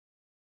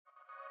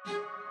Hello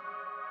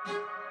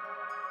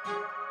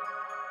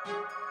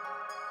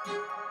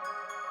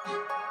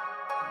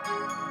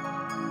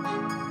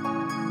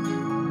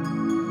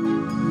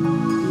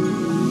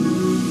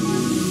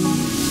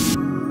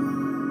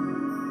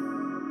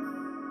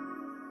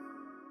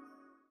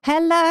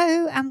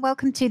and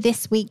welcome to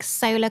this week's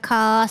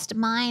solocast.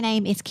 My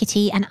name is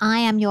Kitty and I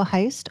am your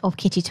host of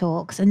Kitty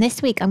Talks. And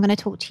this week I'm going to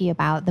talk to you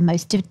about the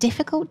most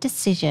difficult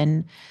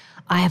decision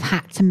I have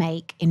had to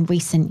make in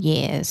recent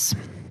years.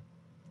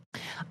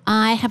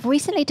 I have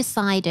recently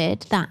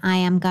decided that I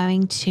am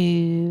going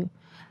to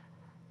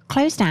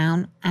close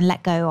down and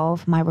let go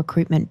of my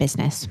recruitment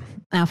business.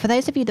 Now, for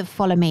those of you that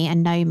follow me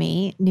and know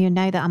me, you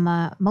know that I'm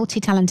a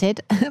multi-talented,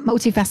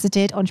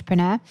 multifaceted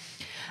entrepreneur.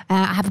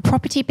 I have a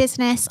property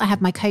business. I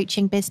have my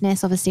coaching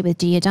business, obviously with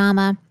Do Your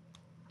Dharma.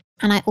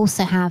 And I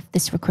also have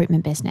this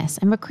recruitment business.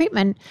 And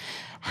recruitment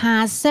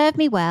has served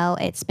me well.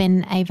 It's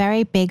been a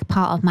very big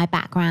part of my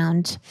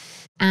background.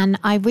 And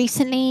I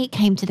recently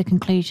came to the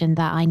conclusion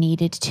that I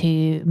needed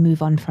to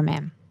move on from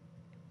it.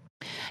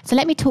 So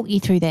let me talk you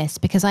through this,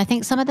 because I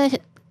think some of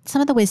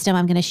the wisdom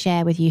I'm going to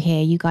share with you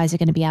here, you guys are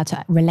going to be able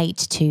to relate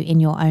to in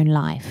your own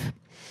life.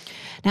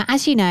 Now,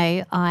 as you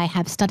know, I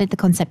have studied the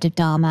concept of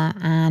Dharma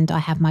and I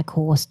have my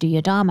course, Do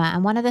Your Dharma.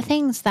 And one of the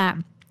things that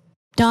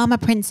Dharma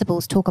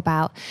principles talk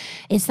about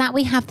is that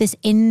we have this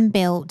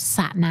inbuilt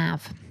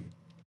sat-nav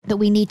that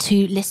we need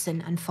to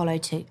listen and follow.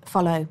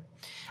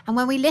 And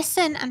when we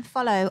listen and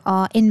follow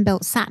our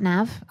inbuilt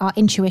sat-nav, our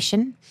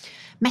intuition,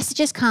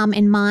 messages come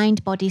in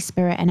mind, body,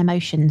 spirit, and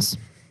emotions.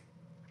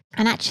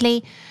 And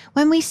actually,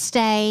 when we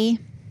stay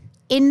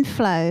in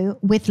flow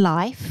with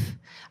life,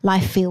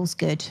 life feels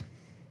good.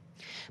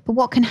 But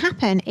what can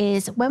happen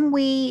is when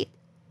we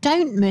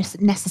don't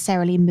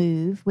necessarily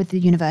move with the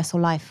universal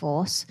life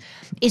force,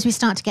 is we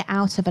start to get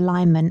out of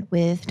alignment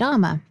with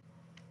Dharma.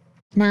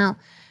 Now,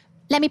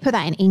 let me put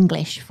that in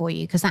English for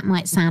you, because that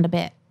might sound a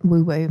bit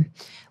woo-woo.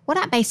 What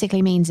that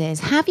basically means is,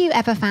 have you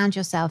ever found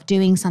yourself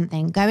doing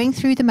something, going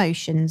through the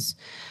motions,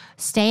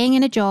 staying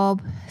in a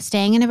job,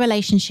 staying in a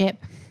relationship,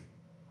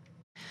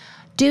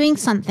 doing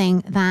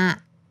something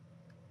that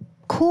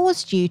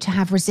caused you to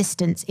have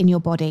resistance in your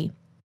body?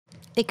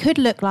 It could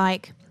look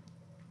like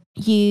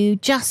you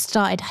just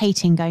started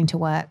hating going to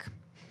work.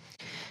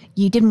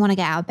 You didn't want to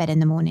get out of bed in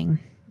the morning.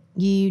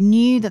 You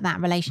knew that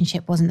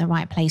relationship wasn't the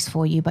right place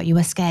for you, but you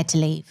were scared to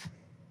leave.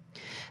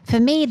 For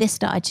me, this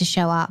started to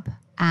show up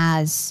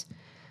as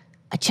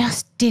I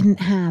just didn't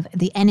have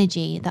the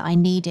energy that I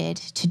needed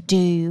to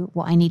do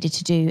what I needed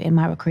to do in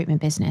my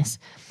recruitment business.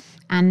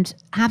 And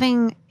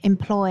having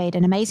employed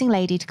an amazing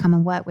lady to come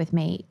and work with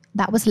me,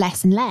 that was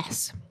less and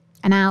less.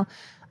 And now,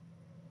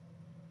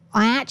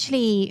 I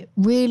actually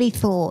really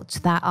thought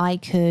that I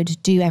could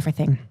do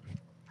everything.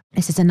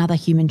 This is another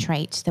human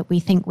trait, that we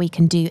think we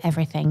can do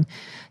everything.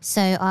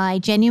 So I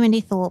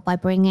genuinely thought by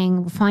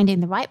finding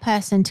the right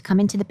person to come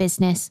into the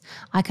business,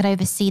 I could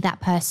oversee that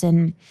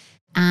person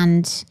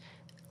and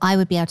I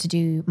would be able to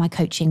do my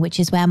coaching, which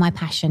is where my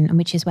passion and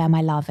which is where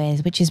my love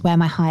is, which is where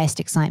my highest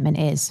excitement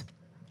is.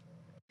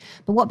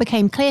 But what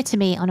became clear to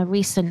me on a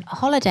recent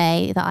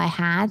holiday that I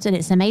had, and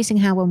it's amazing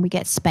how when we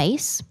get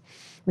space,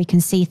 we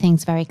can see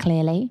things very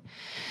clearly.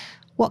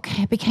 What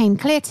became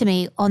clear to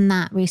me on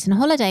that recent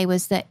holiday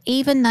was that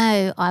even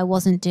though I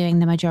wasn't doing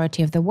the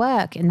majority of the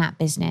work in that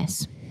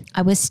business,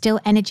 I was still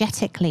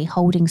energetically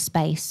holding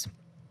space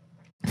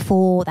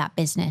for that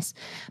business.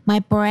 My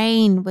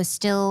brain was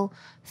still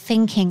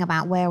thinking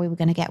about where we were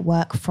going to get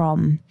work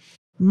from.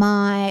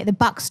 The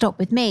buck stopped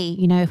with me.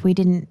 You know, if we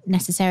didn't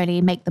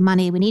necessarily make the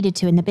money we needed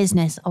to in the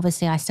business,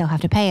 obviously I still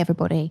have to pay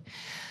everybody.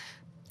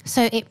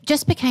 So it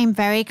just became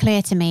very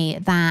clear to me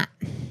that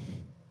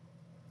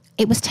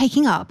it was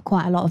taking up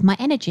quite a lot of my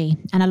energy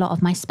and a lot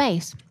of my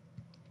space.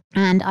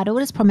 And I'd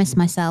always promised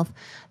myself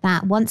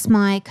that once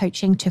my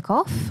coaching took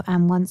off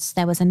and once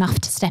there was enough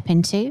to step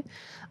into,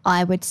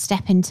 I would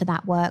step into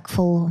that work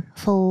full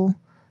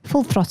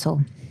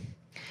throttle.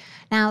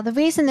 Now, the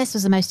reason this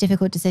was the most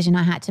difficult decision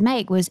I had to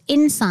make was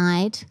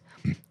inside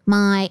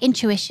my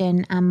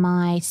intuition and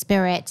my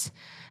spirit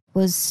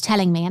was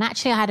telling me, and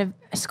actually I had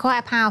it's quite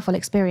a powerful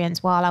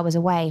experience while I was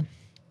away.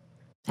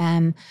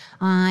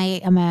 I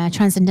am a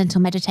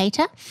transcendental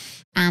meditator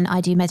and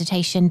I do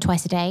meditation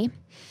twice a day.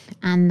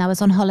 And I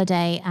was on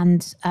holiday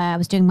and I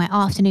was doing my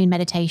afternoon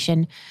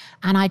meditation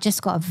and I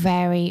just got a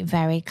very,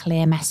 very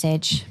clear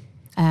message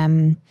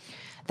that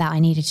I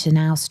needed to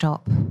now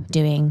stop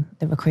doing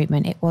the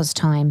recruitment. It was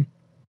time.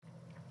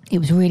 It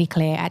was really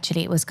clear.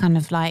 Actually, it was kind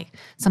of like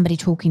somebody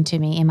talking to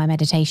me in my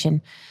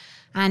meditation.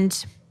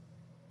 And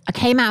I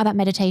came out of that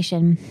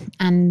meditation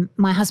and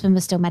my husband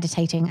was still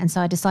meditating. And so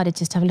I decided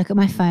just to have a look at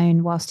my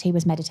phone whilst he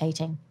was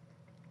meditating.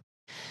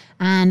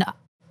 And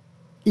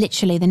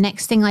literally the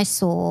next thing I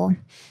saw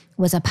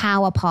was a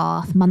Power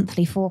Path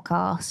monthly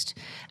forecast.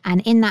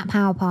 And in that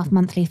Power Path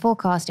monthly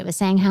forecast, it was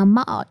saying how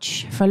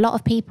much, for a lot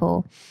of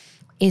people,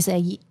 is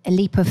a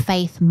leap of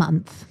faith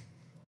month.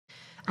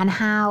 And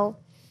how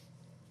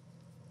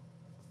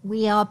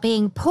we are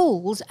being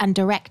pulled and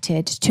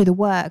directed to the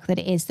work that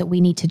it is that we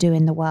need to do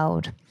in the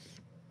world.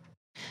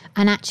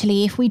 And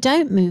actually, if we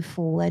don't move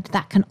forward,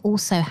 that can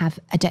also have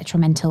a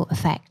detrimental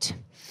effect.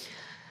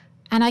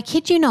 And I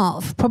kid you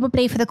not,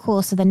 probably for the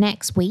course of the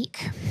next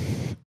week,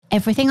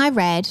 everything I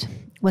read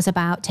was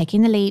about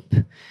taking the leap.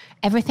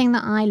 Everything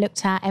that I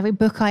looked at, every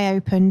book I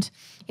opened,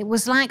 it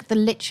was like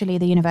literally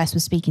the universe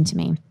was speaking to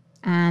me.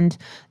 And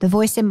the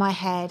voice in my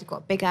head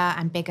got bigger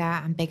and bigger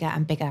and bigger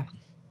and bigger.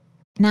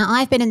 Now,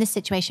 I've been in this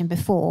situation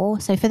before.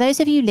 So for those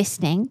of you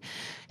listening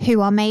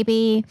who are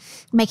maybe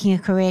making a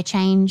career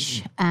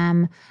change,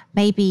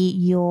 maybe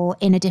you're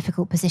in a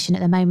difficult position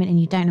at the moment and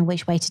you don't know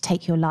which way to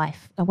take your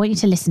life, I want you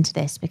to listen to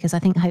this because I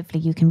think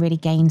hopefully you can really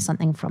gain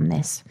something from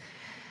this.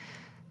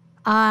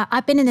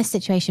 I've been in this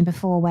situation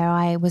before where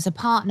I was a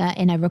partner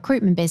in a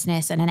recruitment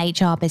business and an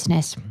HR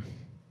business.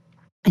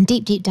 And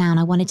deep down,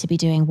 I wanted to be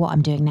doing what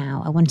I'm doing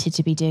now. I wanted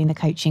to be doing the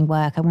coaching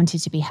work. I wanted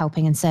to be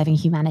helping and serving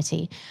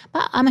humanity.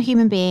 But I'm a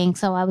human being,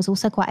 so I was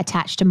also quite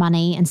attached to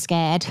money and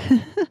scared.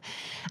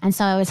 And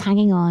so I was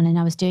hanging on and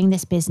I was doing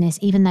this business,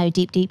 even though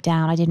deep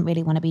down, I didn't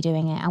really want to be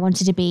doing it. I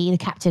wanted to be the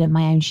captain of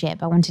my own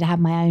ship. I wanted to have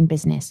my own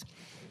business.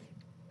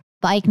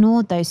 But I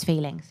ignored those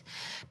feelings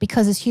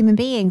because as human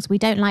beings, we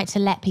don't like to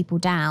let people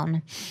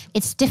down.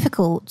 It's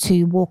difficult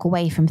to walk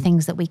away from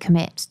things that we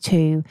commit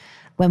to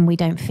when we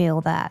don't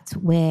feel that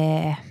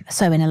we're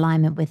so in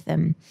alignment with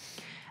them.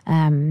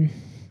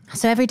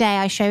 So every day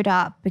I showed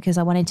up because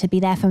I wanted to be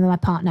there for my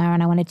partner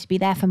and I wanted to be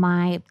there for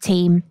my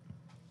team.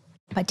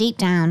 But deep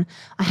down,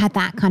 I had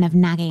that kind of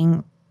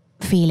nagging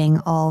feeling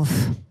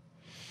of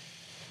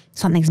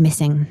something's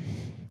missing.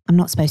 I'm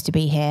not supposed to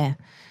be here,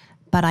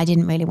 but I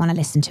didn't really want to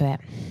listen to it.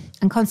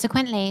 And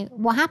consequently,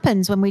 what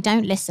happens when we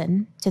don't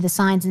listen to the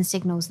signs and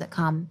signals that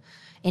come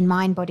in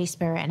mind, body,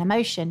 spirit, and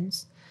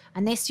emotions?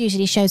 And this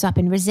usually shows up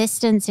in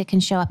resistance. It can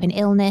show up in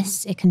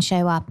illness. It can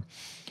show up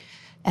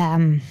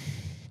in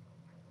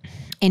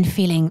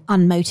feeling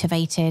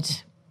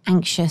unmotivated,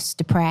 anxious,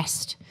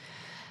 depressed.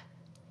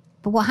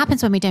 But what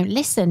happens when we don't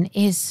listen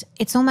is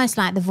it's almost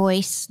like the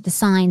voice, the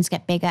signs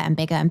get bigger and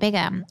bigger and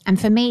bigger.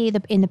 And for me,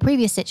 in the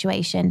previous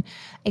situation,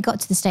 it got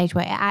to the stage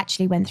where it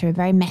actually went through a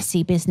very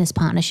messy business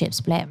partnership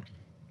split.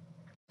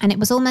 And it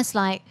was almost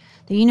like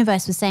the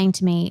universe was saying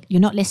to me,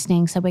 you're not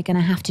listening, so we're going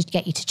to have to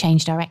get you to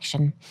change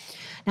direction.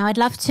 Now, I'd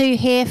love to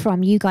hear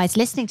from you guys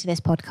listening to this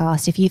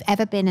podcast if you've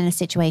ever been in a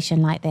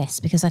situation like this,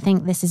 because I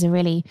think this is a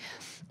really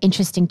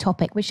interesting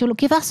topic, which will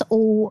give us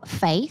all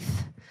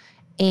faith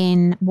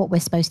in what we're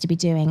supposed to be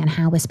doing and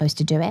how we're supposed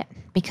to do it,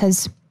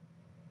 because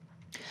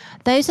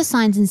those are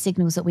signs and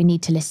signals that we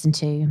need to listen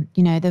to.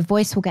 You know, the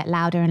voice will get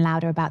louder and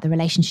louder about the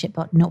relationship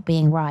not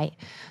being right.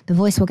 The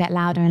voice will get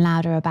louder and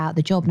louder about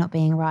the job not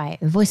being right.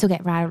 The voice will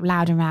get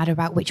louder and louder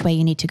about which way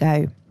you need to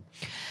go.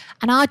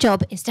 And our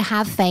job is to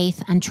have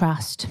faith and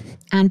trust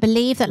and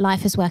believe that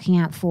life is working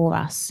out for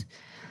us.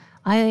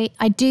 I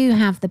do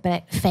have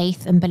the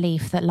faith and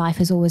belief that life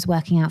is always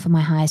working out for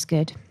my highest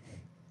good.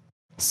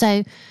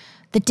 So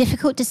the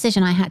difficult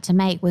decision I had to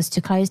make was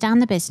to close down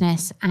the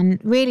business. And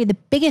really the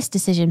biggest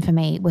decision for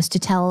me was to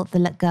tell the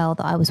girl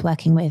that I was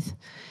working with,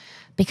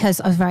 because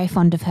I was very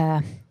fond of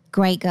her.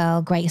 Great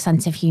girl, great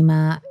sense of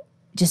humor.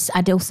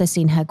 I'd also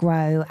seen her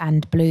grow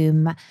and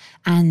bloom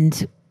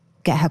and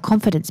get her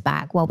confidence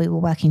back while we were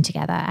working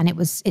together. And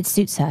it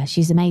suits her.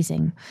 She's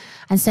amazing.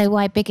 And so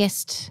my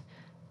biggest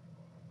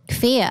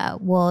fear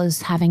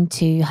was having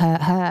to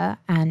hurt her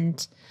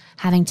and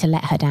having to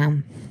let her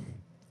down.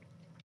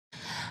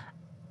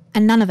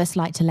 And none of us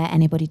like to let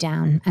anybody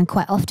down. And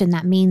quite often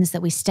that means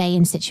that we stay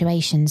in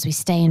situations, we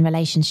stay in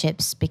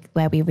relationships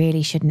where we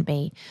really shouldn't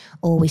be,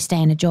 or we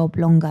stay in a job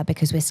longer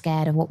because we're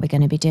scared of what we're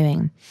going to be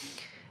doing.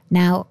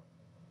 Now,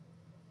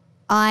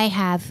 I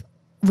have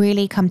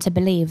really come to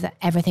believe that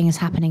everything is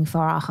happening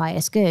for our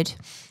highest good.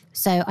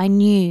 So I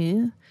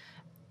knew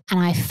and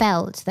I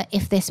felt that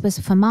if this was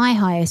for my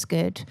highest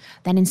good,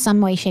 then in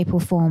some way, shape or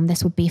form,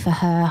 this would be for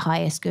her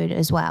highest good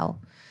as well.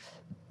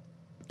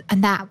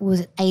 And that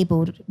was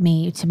enabled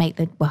me to made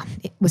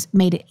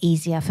it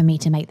easier for me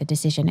to make the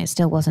decision. It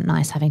still wasn't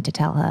nice having to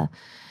tell her.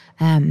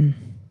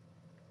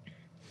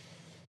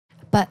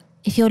 But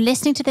if you're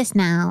listening to this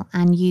now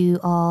and you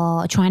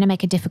are trying to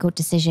make a difficult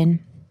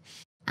decision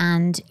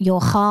and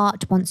your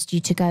heart wants you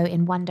to go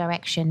in one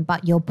direction,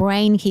 but your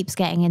brain keeps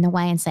getting in the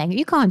way and saying,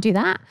 you can't do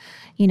that.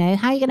 You know,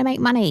 how are you going to make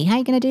money? How are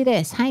you going to do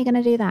this? How are you going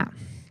to do that?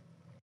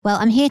 Well,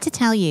 I'm here to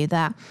tell you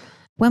that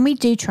when we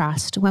do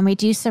trust, when we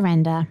do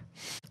surrender,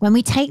 when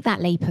we take that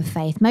leap of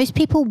faith, most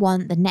people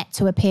want the net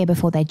to appear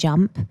before they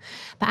jump,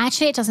 but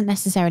actually it doesn't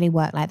necessarily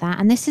work like that.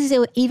 And this is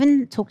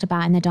even talked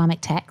about in the Dharmic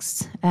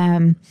texts.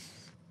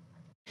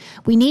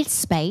 We need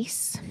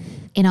space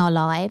in our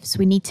lives.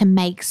 We need to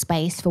make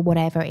space for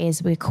whatever it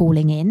is we're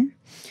calling in.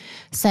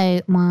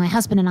 So my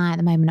husband and I at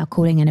the moment are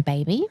calling in a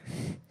baby.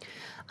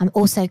 I'm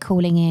also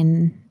calling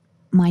in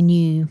my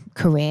new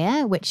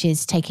career, which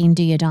is taking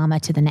Do Your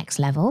Dharma to the next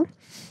level.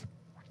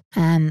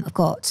 I've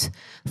got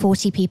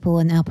 40 people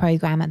in our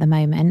program at the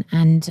moment,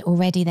 and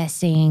already they're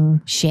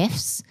seeing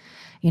shifts.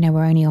 You know,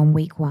 we're only on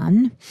week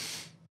 1.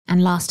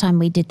 And last time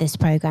we did this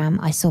program,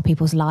 I saw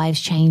people's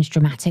lives change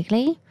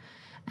dramatically.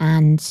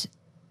 And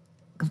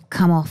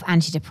come off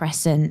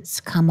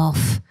antidepressants,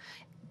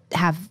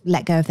 have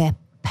let go of their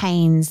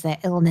pains, their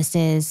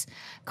illnesses,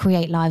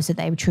 create lives that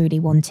they truly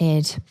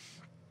wanted.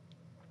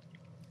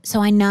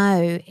 So I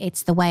know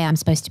it's the way I'm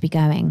supposed to be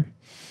going.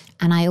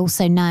 And I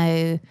also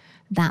know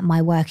that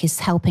my work is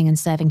helping and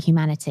serving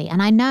humanity.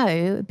 And I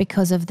know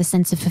because of the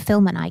sense of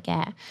fulfillment I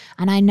get.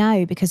 And I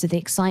know because of the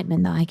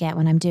excitement that I get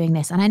when I'm doing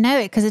this. And I know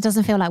it because it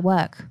doesn't feel like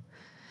work.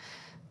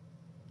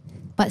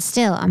 But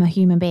still, I'm a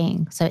human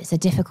being. So it's a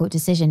difficult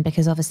decision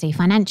because obviously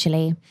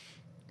financially,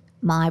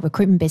 my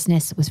recruitment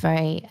business was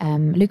very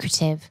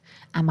lucrative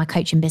and my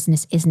coaching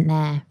business isn't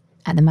there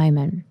at the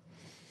moment.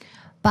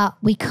 But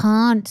we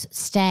can't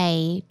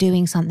stay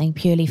doing something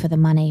purely for the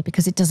money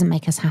because it doesn't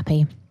make us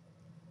happy.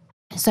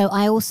 So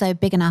I also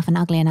big enough and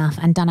ugly enough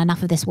and done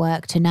enough of this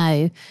work to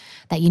know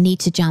that you need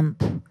to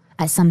jump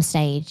at some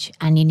stage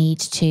and you need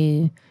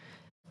to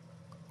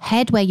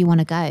head where you want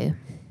to go.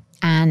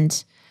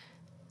 And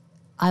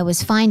I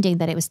was finding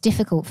that it was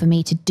difficult for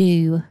me to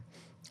do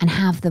and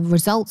have the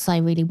results I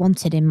really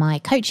wanted in my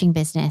coaching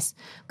business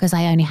because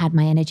I only had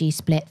my energy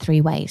split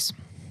 3 ways.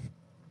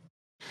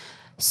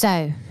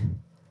 So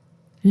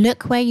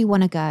look where you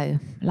want to go.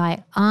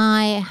 Like,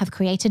 I have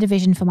created a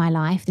vision for my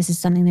life. This is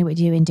something that we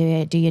do in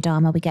Do Your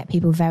Dharma. We get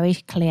people very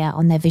clear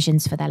on their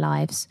visions for their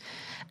lives,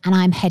 and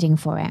I'm heading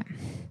for it.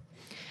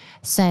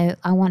 So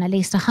I want at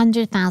least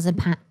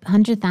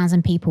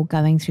 100,000 people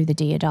going through the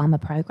Do Your Dharma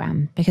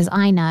program, because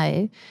I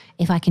know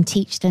if I can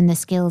teach them the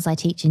skills I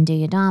teach in Do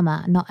Your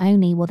Dharma, not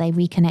only will they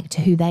reconnect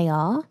to who they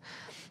are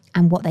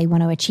and what they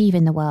want to achieve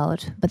in the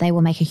world, but they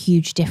will make a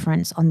huge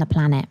difference on the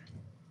planet.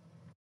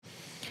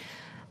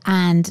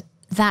 And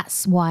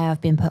that's why I've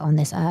been put on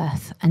this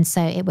earth. And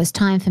so it was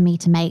time for me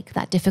to make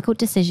that difficult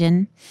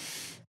decision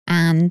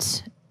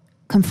and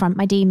confront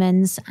my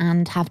demons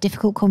and have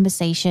difficult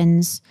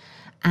conversations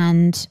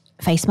and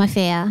face my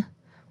fear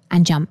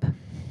and jump.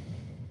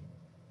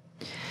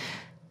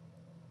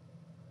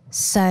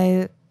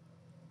 So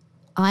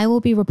I will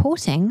be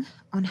reporting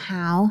on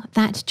how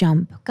that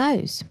jump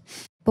goes.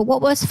 But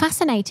what was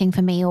fascinating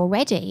for me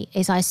already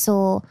is I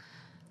saw,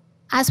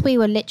 as we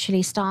were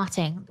literally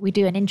starting, we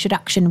do an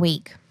introduction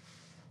week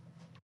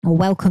or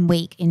welcome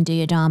week in Do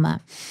Your Dharma.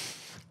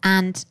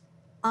 And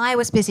I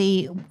was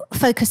busy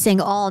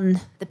focusing on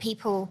the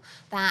people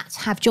that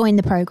have joined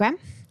the program,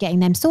 getting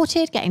them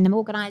sorted, getting them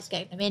organized,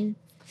 getting them in.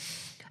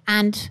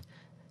 And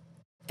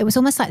it was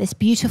almost like this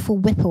beautiful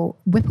ripple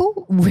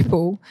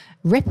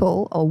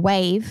or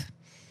wave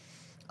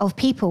of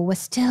people were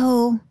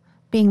still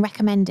being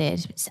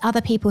recommended. Other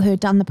people who had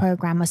done the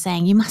program were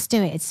saying, you must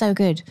do it, it's so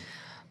good.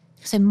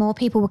 So more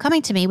people were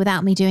coming to me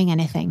without me doing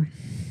anything.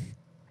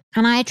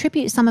 And I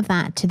attribute some of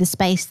that to the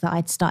space that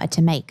I'd started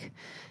to make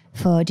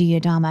for Do Your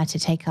Dharma to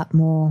take up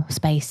more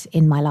space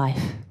in my life.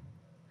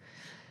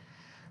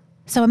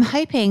 So I'm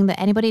hoping that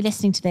anybody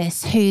listening to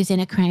this who's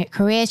in a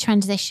career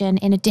transition,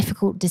 in a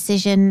difficult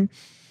decision,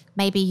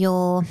 maybe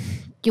you're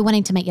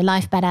wanting to make your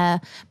life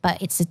better,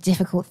 but it's a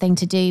difficult thing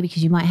to do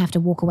because you might have to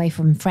walk away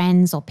from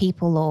friends or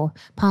people or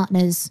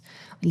partners,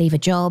 leave a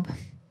job.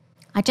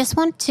 I just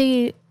want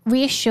to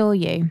reassure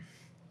you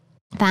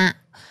that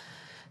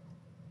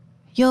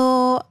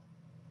your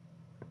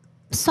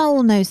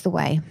soul knows the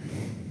way.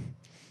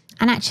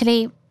 And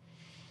actually,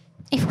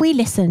 if we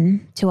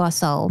listen to our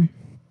soul,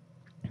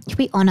 if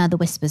we honor the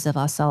whispers of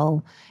our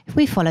soul, if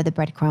we follow the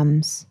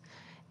breadcrumbs,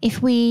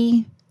 if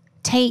we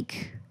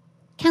take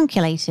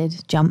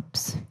calculated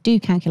jumps, do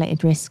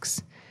calculated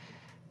risks,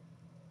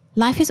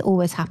 life is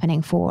always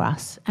happening for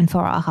us and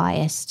for our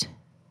highest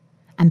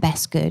and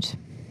best good.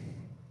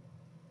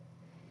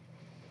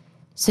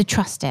 So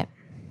trust it.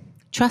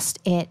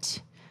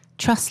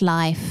 Trust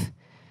life.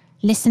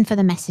 Listen for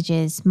the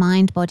messages,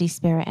 mind, body,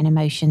 spirit, and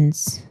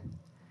emotions.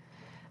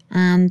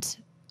 And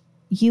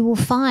you will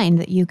find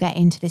that you get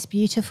into this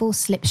beautiful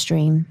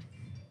slipstream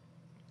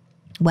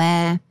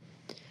where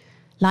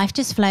life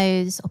just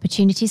flows,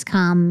 opportunities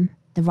come,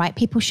 the right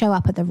people show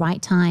up at the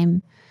right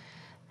time.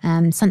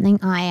 Something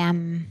I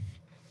am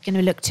going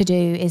to look to do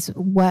is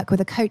work with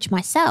a coach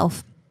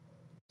myself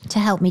to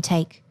help me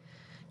take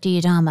Do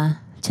Your Dharma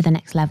to the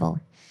next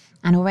level.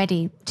 And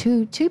already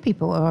two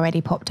people are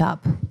already popped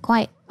up,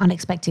 quite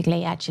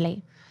unexpectedly,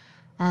 actually.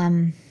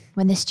 When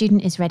the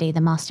student is ready,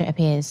 the master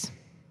appears.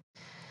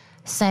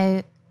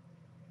 So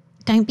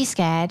don't be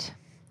scared.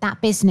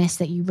 That business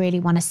that you really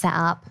want to set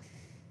up,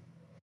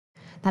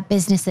 that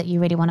business that you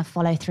really want to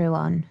follow through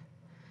on,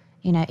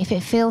 you know, if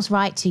it feels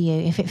right to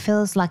you, if it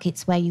feels like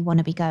it's where you want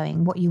to be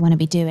going, what you want to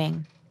be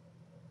doing,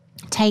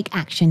 take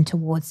action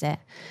towards it.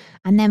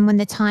 And then when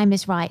the time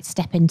is right,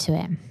 step into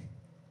it.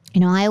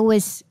 You know, I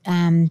always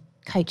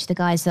coach the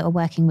guys that are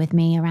working with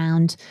me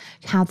around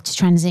how to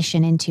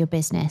transition into your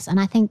business. And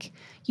I think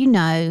you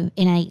know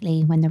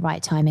innately when the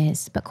right time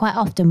is, but quite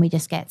often we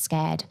just get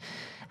scared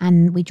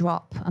and we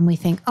drop and we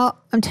think, oh,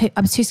 I'm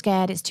too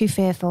scared. It's too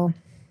fearful.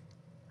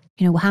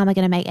 You know, well, how am I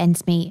going to make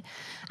ends meet?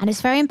 And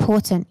it's very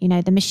important, you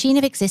know, the machine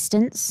of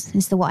existence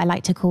is what I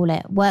like to call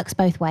it, works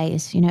both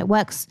ways. You know,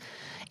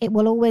 it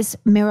will always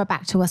mirror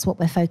back to us what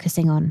we're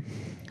focusing on.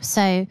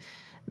 So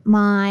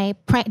My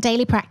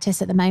daily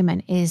practice at the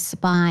moment is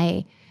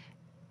by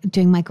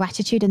doing my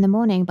gratitude in the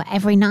morning, but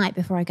every night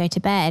before I go to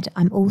bed,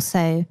 I'm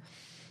also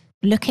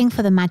looking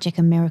for the magic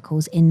and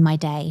miracles in my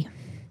day.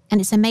 And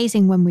it's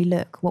amazing when we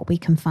look what we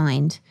can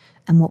find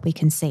and what we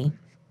can see.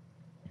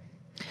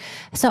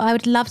 So I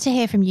would love to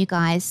hear from you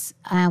guys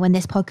when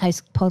this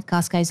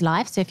podcast goes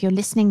live. So if you're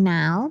listening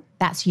now,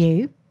 that's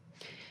you.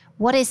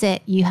 What is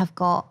it you have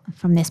got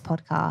from this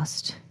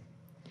podcast?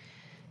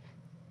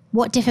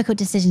 What difficult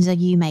decisions are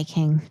you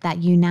making that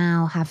you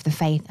now have the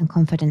faith and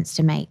confidence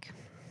to make?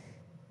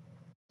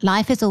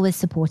 Life is always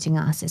supporting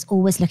us. It's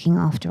always looking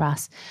after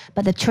us.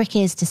 But the trick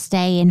is to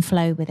stay in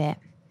flow with it.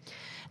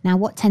 Now,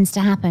 what tends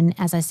to happen,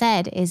 as I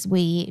said, is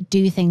we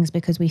do things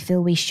because we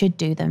feel we should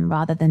do them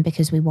rather than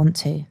because we want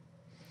to.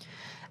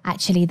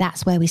 Actually,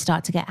 that's where we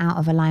start to get out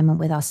of alignment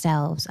with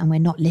ourselves and we're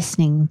not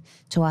listening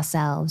to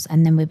ourselves,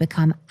 and then we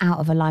become out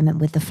of alignment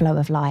with the flow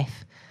of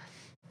life.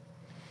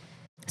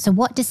 So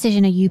what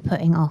decision are you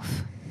putting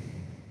off?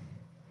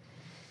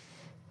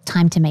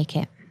 Time to make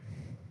it.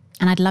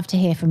 And I'd love to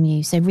hear from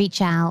you. So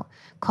reach out,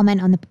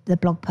 comment on the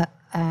blog,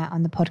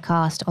 on the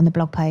podcast, on the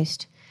blog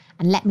post,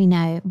 and let me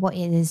know what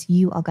it is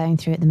you are going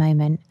through at the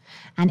moment.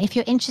 And if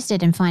you're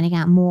interested in finding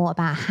out more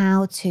about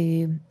how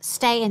to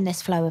stay in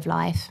this flow of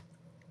life,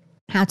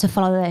 how to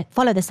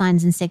follow the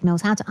signs and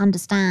signals, how to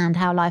understand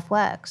how life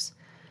works,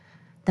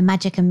 the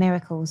magic and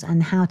miracles,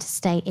 and how to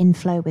stay in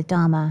flow with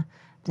Dharma,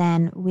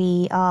 then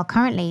we are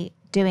currently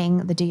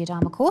doing the Do Your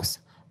Dharma course,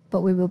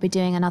 but we will be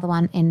doing another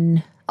one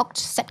in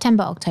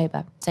September,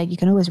 October. So you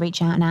can always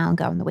reach out now and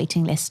go on the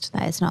waiting list.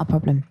 That is not a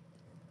problem.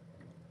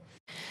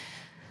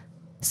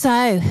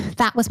 So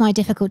that was my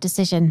difficult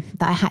decision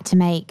that I had to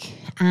make.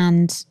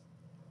 And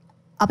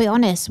I'll be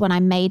honest, when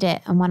I made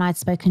it and when I'd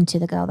spoken to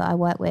the girl that I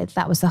work with,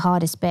 that was the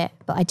hardest bit.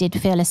 But I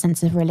did feel a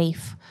sense of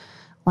relief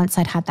once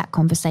I'd had that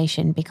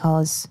conversation,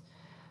 because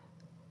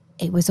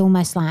it was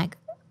almost like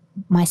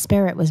my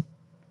spirit was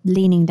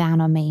leaning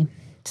down on me,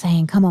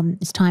 saying, come on,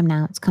 it's time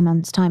now. It's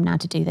time now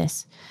to do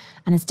this.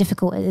 And as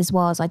difficult as it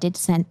was, I did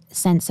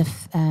sense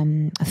of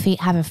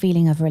have a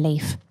feeling of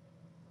relief.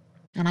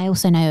 And I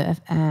also know of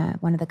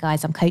one of the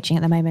guys I'm coaching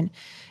at the moment,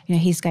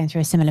 he's going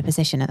through a similar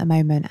position at the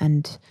moment,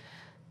 and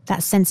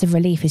that sense of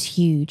relief is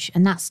huge.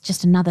 And that's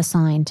just another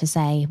sign to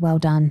say, well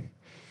done.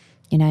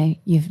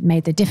 You've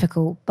made the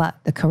difficult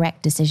but the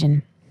correct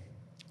decision.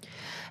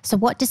 So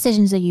what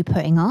decisions are you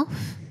putting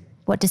off?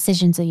 What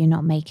decisions are you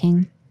not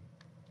making?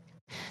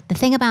 The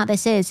thing about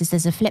this is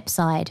there's a flip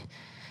side.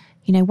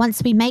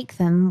 Once we make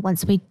them,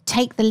 once we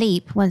take the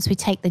leap, once we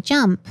take the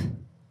jump,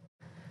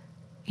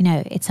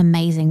 it's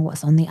amazing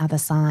what's on the other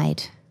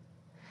side.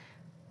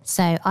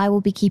 So I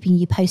will be keeping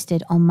you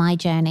posted on my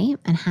journey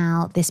and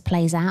how this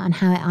plays out and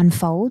how it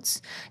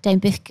unfolds.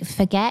 Don't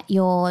forget,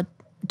 your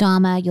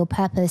Dharma, your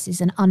purpose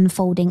is an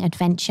unfolding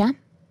adventure.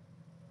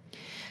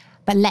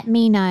 But let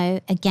me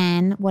know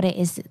again what it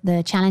is,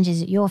 the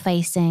challenges that you're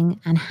facing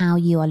and how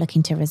you are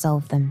looking to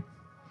resolve them.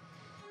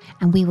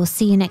 And we will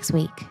see you next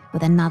week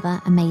with another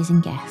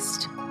amazing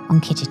guest on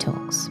Kitty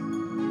Talks.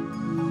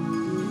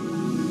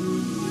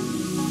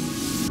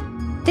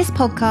 This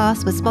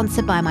podcast was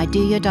sponsored by my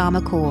Do Your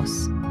Dharma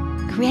course.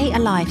 Create a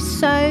life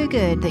so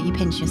good that you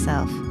pinch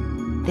yourself.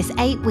 This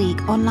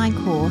 8-week online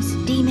course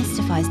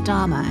demystifies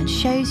Dharma and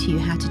shows you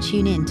how to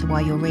tune in to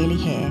why you're really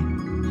here.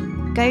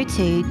 Go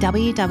to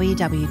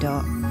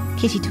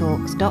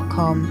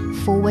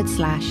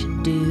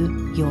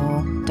www.kittytalks.com/do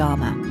your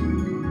Dharma.